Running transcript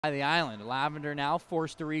By the island. Lavender now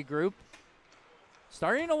forced to regroup.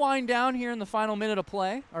 Starting to wind down here in the final minute of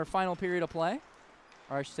play, or final period of play.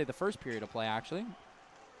 Or I should say the first period of play, actually.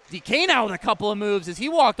 DK now with a couple of moves as he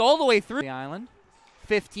walked all the way through the island.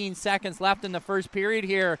 15 seconds left in the first period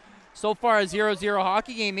here. So far a 0-0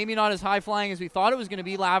 hockey game. Maybe not as high-flying as we thought it was going to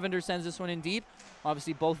be. Lavender sends this one in deep.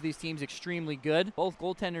 Obviously, both of these teams extremely good. Both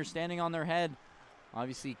goaltenders standing on their head.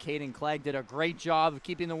 Obviously, Caden Clegg did a great job of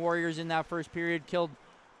keeping the Warriors in that first period. Killed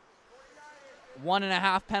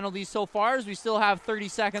 1.5 penalties so far as we still have 30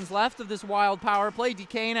 seconds left of this wild power play.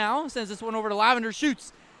 DK now sends this one over to Lavender,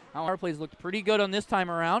 shoots. Now our plays looked pretty good on this time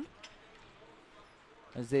around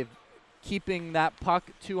as they've keeping that puck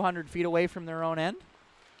 200 feet away from their own end.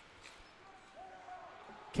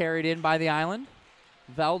 Carried in by the island.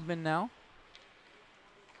 Veldman now.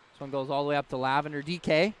 This one goes all the way up to Lavender.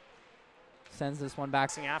 DK sends this one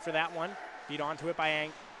back. After that one, beat onto it by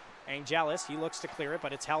Angelis. He looks to clear it,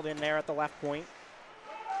 but it's held in there at the left point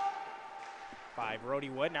by Brody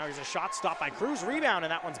Wood. Now here's a shot stopped by Cruz. Rebound,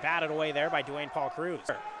 and that one's batted away there by Dwayne Paul Cruz.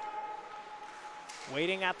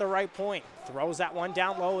 Waiting at the right point. Throws that one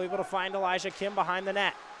down low, able to find Elijah Kim behind the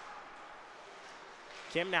net.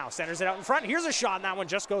 Kim now centers it out in front. Here's a shot, and that one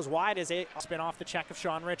just goes wide as a spin off the check of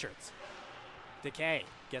Sean Richards. DK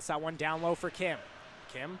gets that one down low for Kim.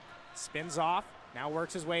 Kim spins off, now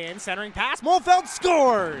works his way in, centering pass. Molfeld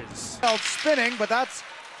scores! Spinning, but that's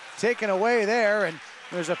taken away there, and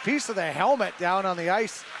there's a piece of the helmet down on the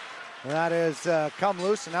ice. That is come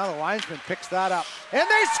loose, and now the linesman picks that up. And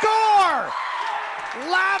they score!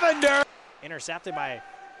 Lavender! Intercepted by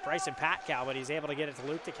Bryson Patkow, but he's able to get it to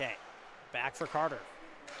Luke DeKay. Back for Carter.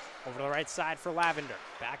 Over to the right side for Lavender.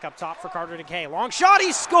 Back up top for Carter DeKay. Long shot,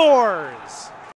 he scores!